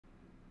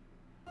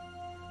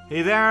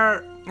Hey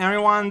there,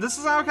 everyone, this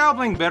is Alcal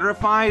playing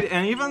Betterified,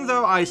 and even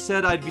though I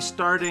said I'd be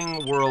starting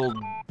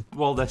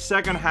the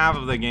second half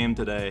of the game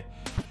today,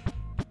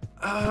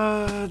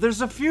 there's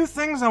a few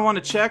things I want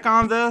to check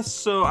on this,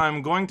 so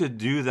I'm going to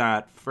do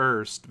that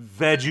first.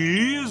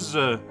 Veggies?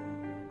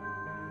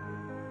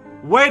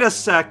 Wait a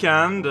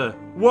second! Whoa,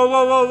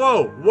 whoa, whoa,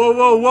 whoa! Whoa,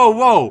 whoa, whoa,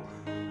 whoa!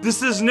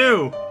 This is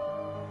new!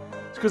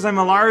 It's because I'm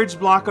a large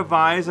block of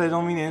eyes, I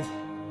don't mean it.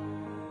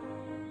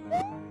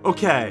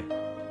 Okay.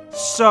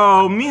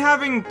 So, me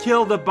having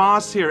killed the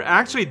boss here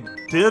actually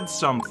did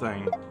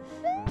something.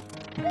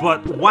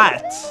 But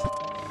what?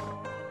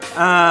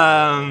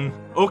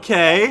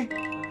 Okay.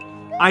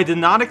 I did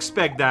not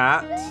expect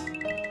that.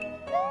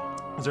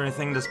 Is there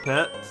anything in this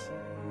pit?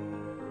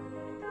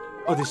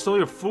 Oh, they stole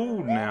your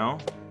food now.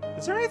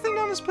 Is there anything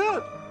down this pit?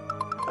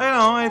 I don't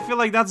know, I feel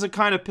like that's the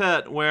kind of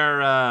pit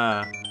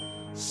where,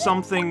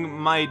 something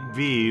might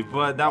be,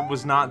 but that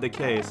was not the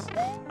case.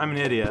 I'm an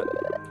idiot.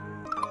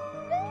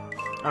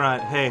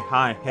 Alright, hey,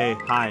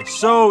 hi.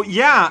 So,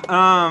 yeah,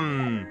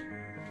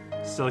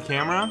 still a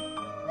camera?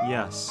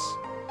 Yes.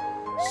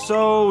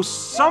 So,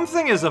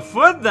 something is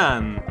afoot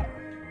then!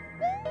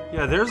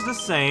 Yeah, there's the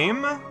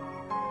same.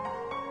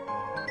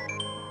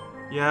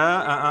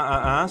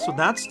 Yeah, so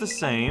that's the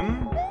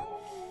same.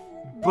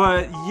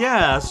 But,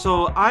 yeah,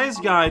 so Eyes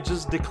Guy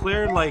just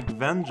declared, like,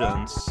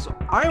 vengeance.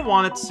 I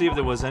wanted to see if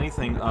there was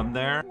anything up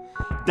there.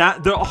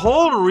 The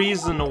whole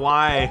reason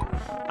why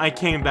I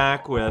came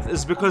back with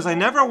is because I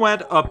never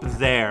went up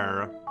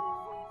there.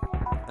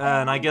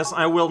 And I guess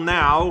I will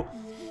now.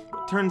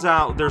 Turns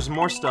out there's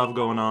more stuff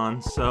going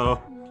on,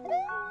 so...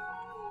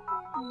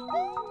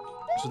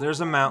 So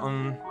there's a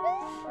mountain.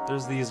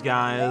 There's these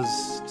guys,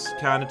 just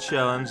kind of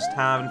chilling, just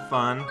having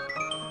fun.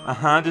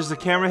 There's the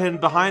camera hidden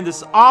behind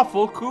this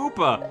awful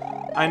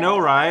Koopa. I know,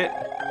 right?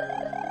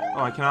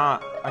 Oh, I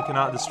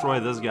cannot destroy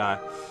this guy.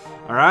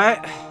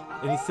 Alright.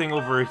 Anything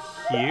over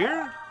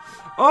here?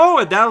 Oh,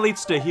 and that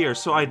leads to here.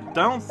 So I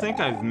don't think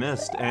I've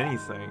missed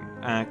anything,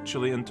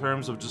 actually, in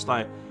terms of just,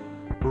 like,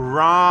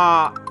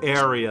 raw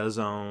area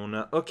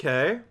zone.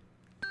 Okay.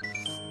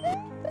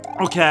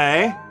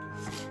 Okay.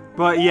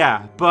 But,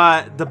 yeah.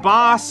 But the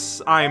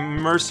boss I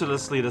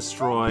mercilessly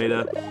destroyed.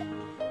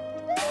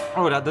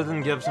 Oh, that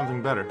didn't give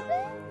something better.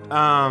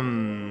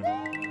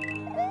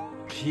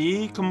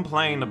 He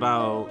complained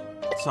about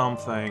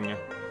something.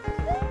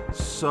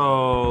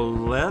 So,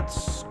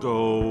 let's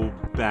go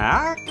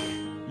back?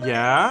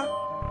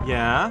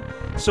 Yeah.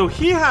 So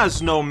he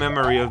has no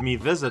memory of me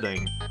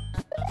visiting.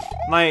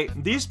 Like,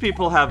 these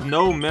people have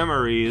no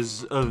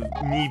memories of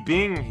me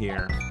being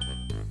here.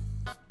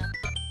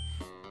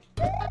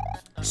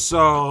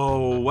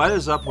 So, what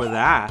is up with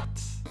that?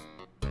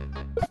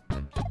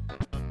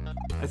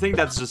 I think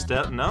that's just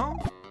it, no?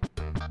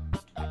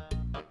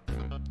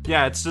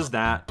 Yeah, it's just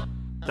that.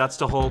 That's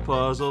the whole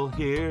puzzle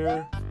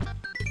here.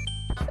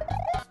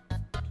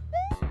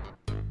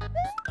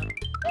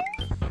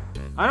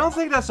 I don't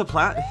think that's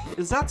a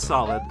is that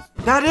solid?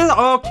 That is-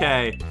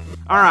 okay.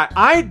 Alright,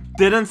 I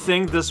didn't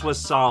think this was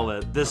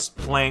solid, this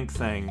plank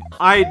thing.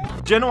 I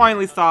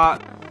genuinely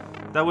thought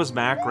that was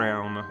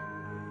background.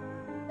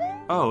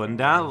 Oh, and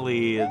that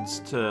leads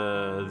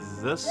to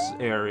this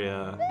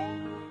area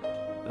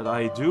that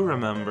I do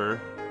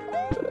remember.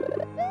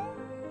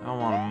 I don't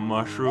want a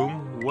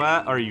mushroom.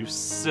 What? Are you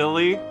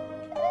silly?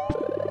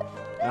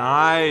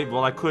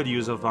 Well, I could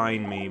use a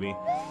vine, maybe.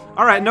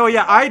 Alright, no,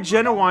 yeah, I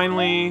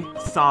genuinely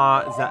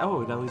thought that...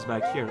 Oh, that leads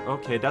back here.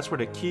 Okay, that's where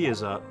the key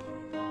is up.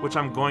 Which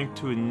I'm going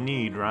to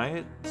need,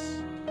 right?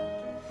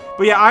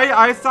 But yeah,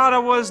 I thought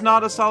it was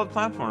not a solid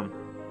platform.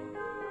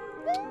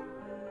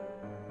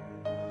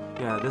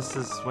 Yeah, this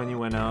is when you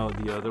went out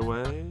the other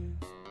way.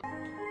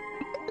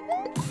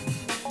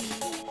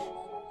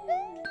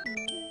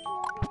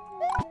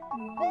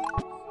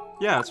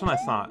 Yeah, that's what I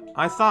thought.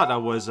 I thought I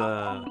was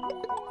a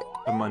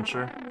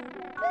muncher.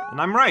 And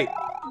I'm right.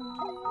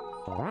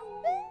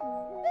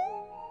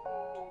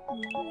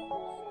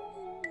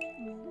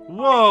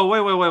 Whoa,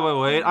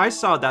 wait. I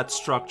saw that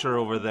structure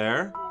over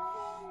there.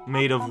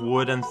 Made of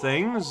wood and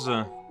things.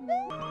 Alright,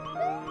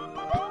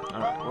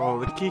 well,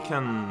 the key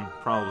can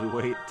probably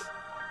wait.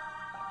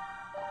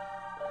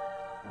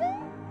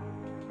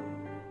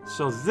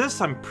 So this,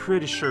 I'm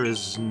pretty sure,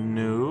 is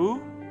new.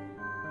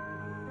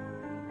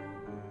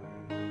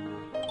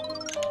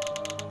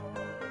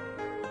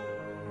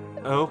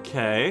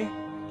 Okay.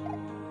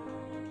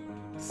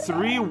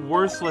 3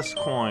 worthless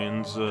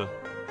coins.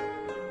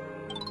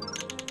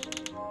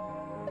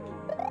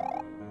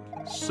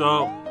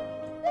 So,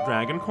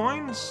 dragon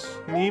coins?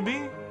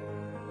 Maybe?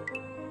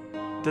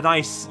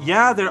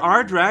 Yeah, there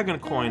are dragon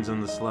coins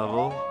in this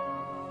level.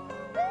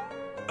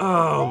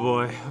 Oh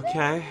boy,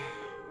 okay.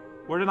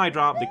 Where did I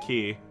drop the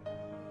key?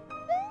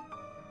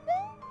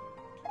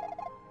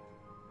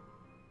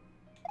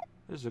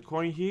 There's a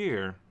coin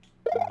here.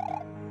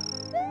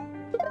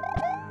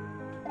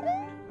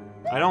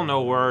 I don't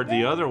know where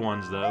the other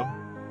ones, though.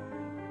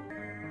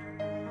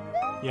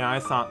 Yeah, I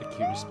thought the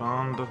key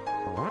respawned.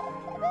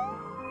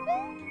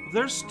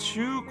 There's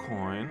 2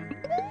 coin.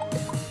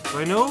 Do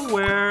I know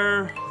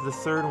where the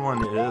third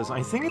one is?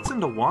 I think it's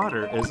in the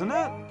water, isn't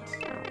it?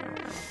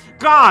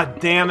 God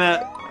damn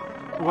it!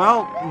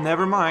 Well,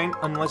 never mind.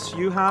 Unless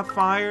you have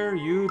fire,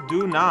 you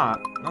do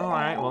not.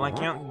 Alright, well I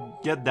can't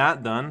get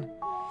that done.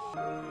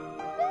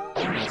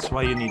 That's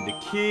why you need the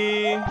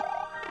key. I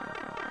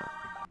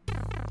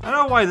don't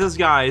know why this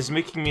guy is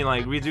making me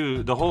like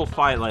redo the whole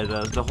fight like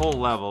this, the whole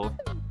level.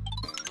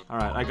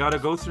 Alright, I gotta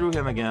go through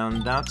him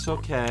again. That's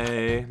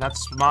okay.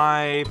 That's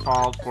my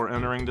fault for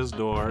entering this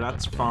door.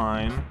 That's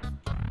fine.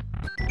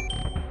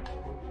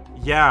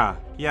 Yeah,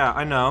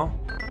 I know.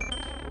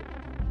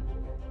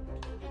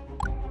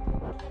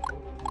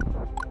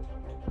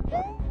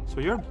 So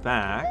you're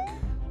back.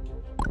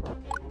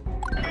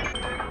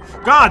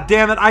 God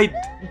damn it, I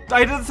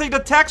didn't think the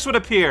text would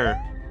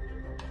appear.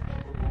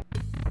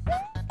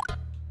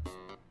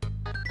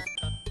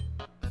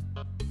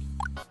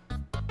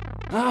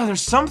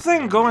 There's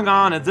something going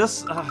on at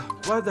this,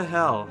 what the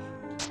hell?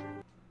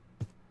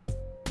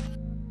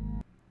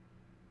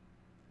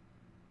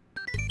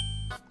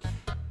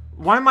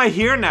 Why am I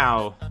here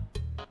now?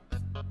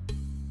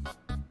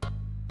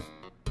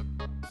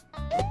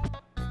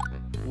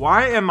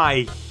 Why am I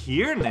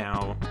here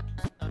now?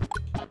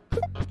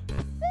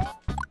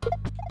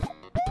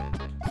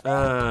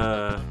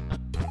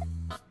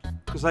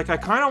 Cause like I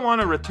kinda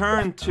wanna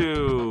return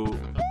to...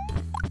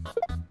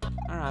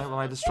 Alright, well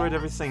I destroyed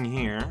everything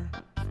here.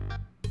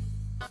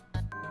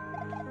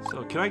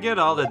 So can I get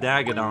all the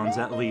Dagadons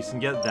at least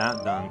and get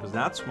that done? Because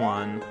that's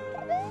one.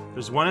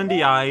 There's one in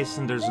the ice,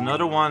 and there's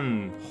another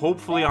one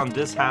hopefully on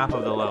this half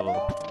of the level.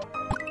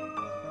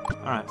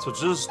 Alright, so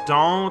just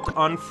don't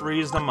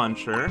unfreeze the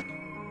Muncher.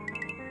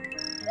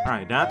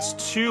 Alright, that's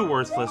 2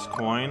 worthless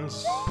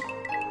coins.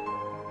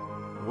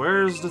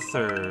 Where's the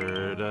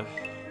third?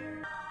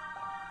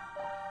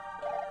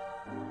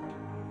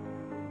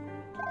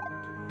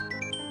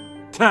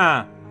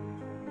 Ta!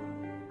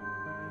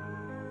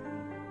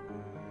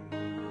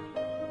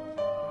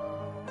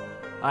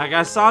 Like,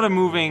 I saw the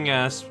moving,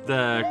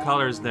 the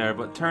colors there,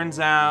 but turns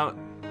out,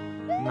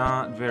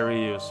 not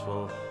very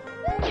useful.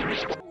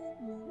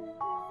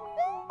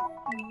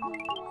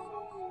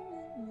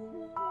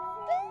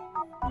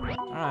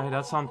 Alright,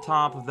 that's on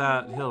top of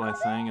that hill, I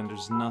think, and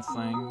there's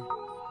nothing.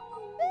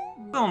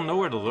 I don't know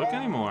where to look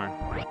anymore.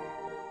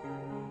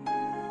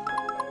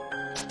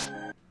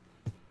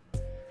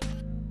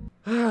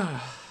 Anything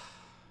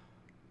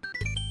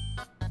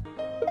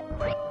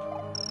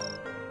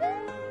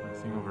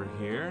over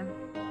here?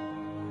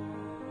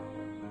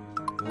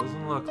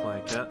 Doesn't look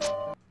like it.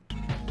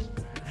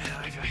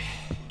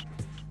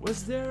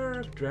 Was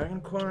there dragon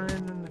corn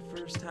in the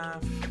first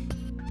half?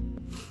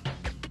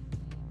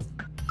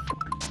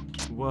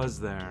 Was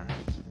there?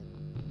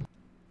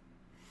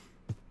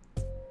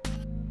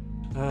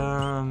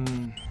 I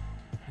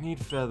need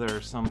feather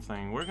or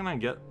something. We're gonna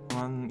get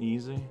one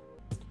easy.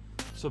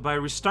 So by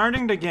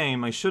restarting the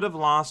game, I should have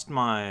lost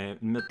my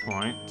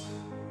midpoint.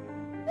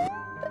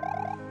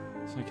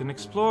 So I can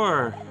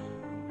explore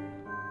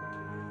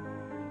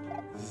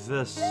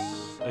this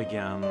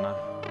again.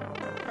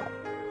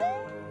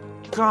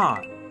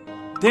 God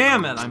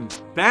damn it, I'm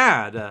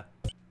bad!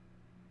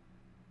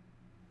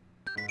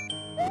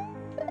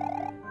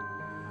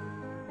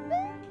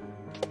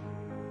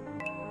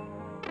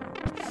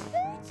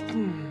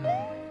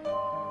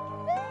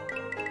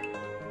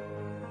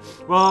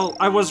 Well,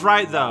 I was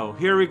right though.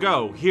 Here we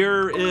go.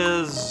 Here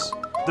is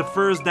the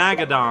first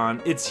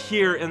Dagadon. It's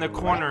here in the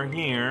corner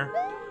here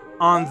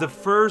on the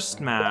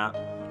first map,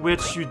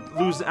 which you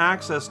lose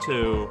access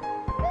to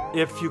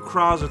if you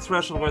cross a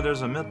threshold where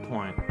there's a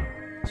midpoint.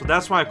 So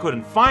that's why I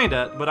couldn't find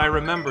it, but I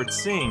remembered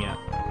seeing it.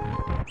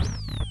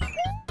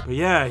 But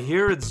yeah,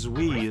 here it's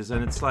Zweez,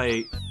 and it's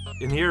like,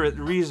 in here it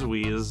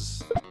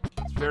Rezweez.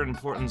 It's very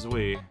important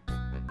Zwee.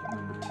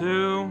 Number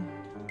 2.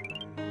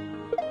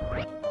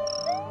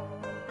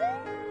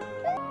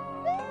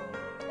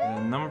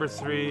 And number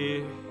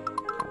 3,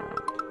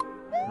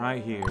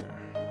 right here.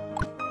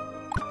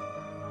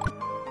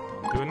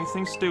 Don't do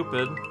anything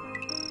stupid.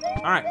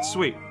 Alright,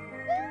 sweet.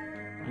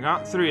 I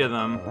got 3 of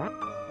them.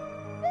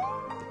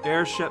 The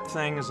airship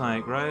thing is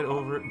like right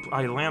over...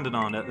 I landed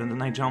on it and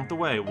then I jumped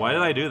away. Why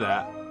did I do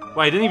that? Well,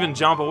 I didn't even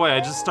jump away. I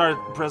just started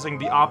pressing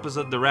the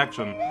opposite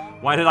direction.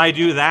 Why did I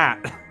do that?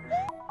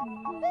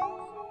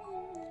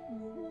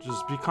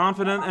 Just be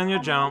confident in your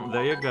jump.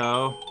 There you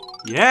go.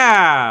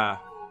 Yeah!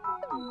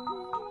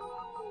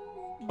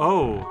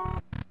 Oh.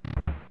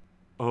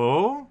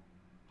 Oh?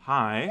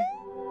 Hi.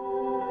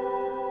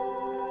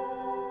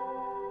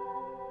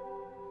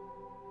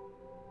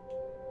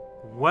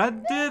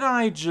 What did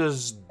I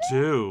just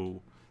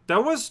do?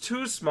 That was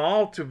too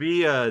small to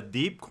be a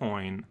deep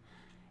coin.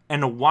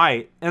 And a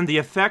white. And the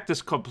effect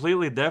is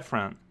completely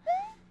different.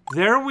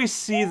 There we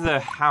see the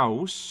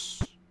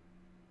house.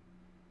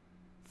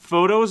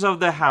 Photos of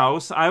the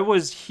house. I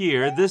was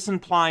here. This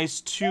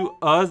implies 2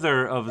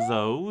 other of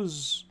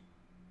those.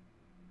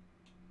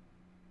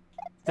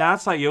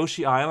 That's like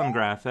Yoshi Island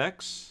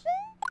graphics.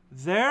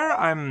 There,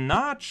 I'm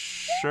not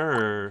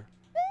sure.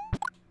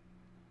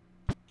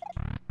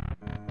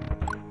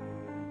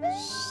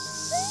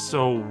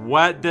 So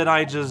what did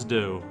I just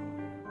do?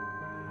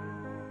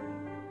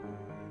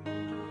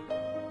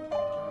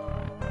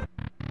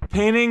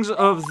 Paintings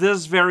of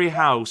this very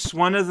house.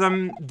 One of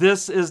them,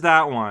 this is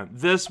that one.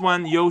 This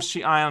one,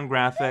 Yoshi Island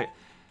graphic.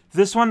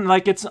 This one,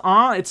 like, it's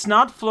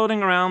not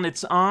floating around,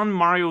 it's on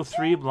Mario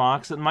 3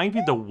 blocks. It might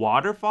be the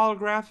waterfall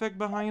graphic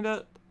behind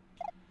it.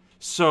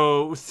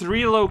 So,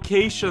 3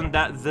 location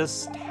that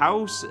this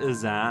house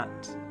is at.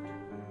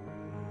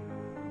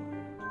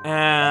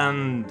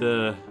 And,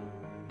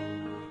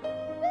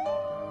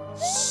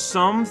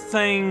 some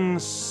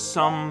things.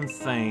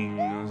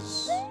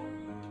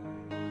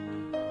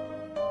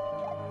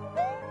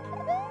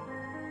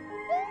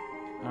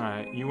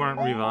 Alright, you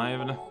weren't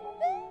revived.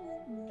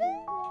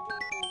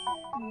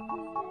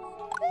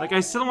 Like, I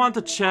still want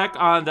to check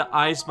on the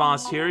ice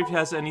boss here if he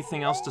has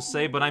anything else to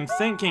say, but I'm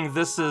thinking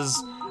this is...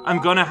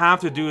 I'm gonna have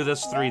to do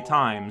this 3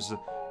 times.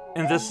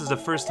 And this is the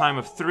first time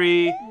of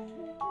 3.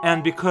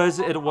 And because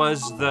it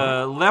was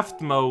the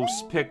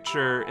leftmost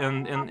picture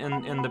in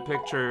the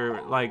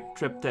picture, like,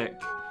 triptych.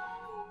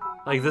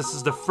 Like, this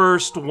is the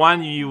first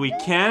one we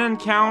can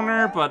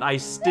encounter, but I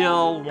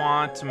still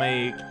want to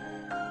make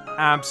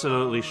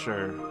absolutely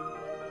sure.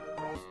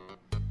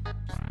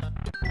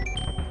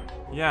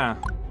 Yeah,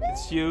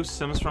 it's you,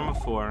 Sims from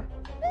before.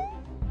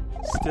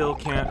 Still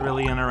can't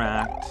really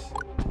interact.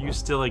 You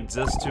still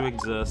exist to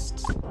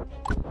exist.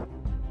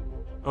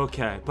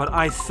 Okay, but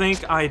I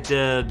think I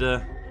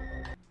did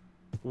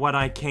what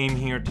I came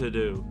here to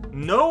do.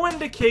 No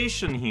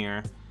indication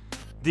here.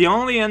 The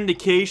only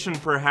indication,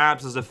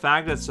 perhaps, is the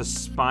fact that it's a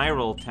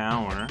spiral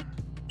tower.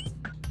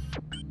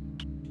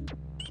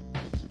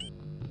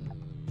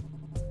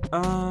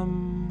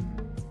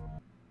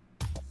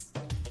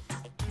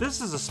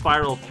 This is a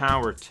spiral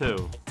tower,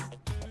 too.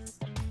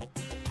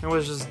 There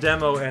was just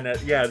demo in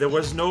it. Yeah, there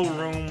was no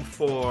room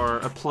for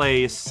a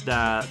place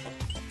that...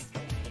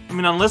 I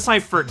mean, unless I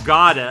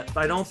forgot it,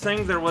 I don't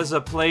think there was a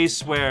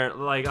place where,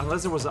 like,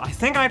 unless there was... I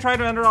think I tried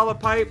to enter all the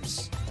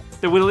pipes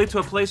that would lead to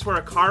a place where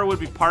a car would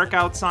be parked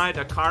outside,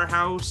 a car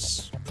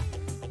house.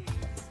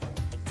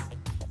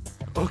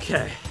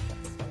 Okay.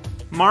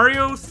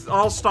 Mario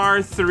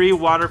All-Star 3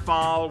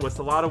 Waterfall with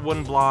a lot of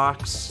wooden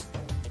blocks.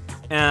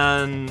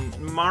 And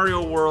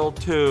Mario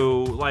World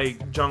 2,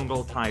 like,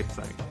 jungle type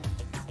thing.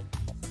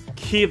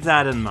 Keep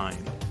that in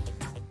mind.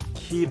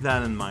 Keep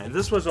that in mind.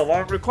 This was a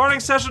long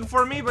recording session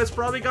for me, but it's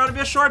probably gonna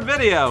be a short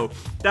video.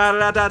 Da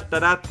da da da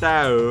da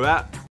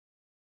da.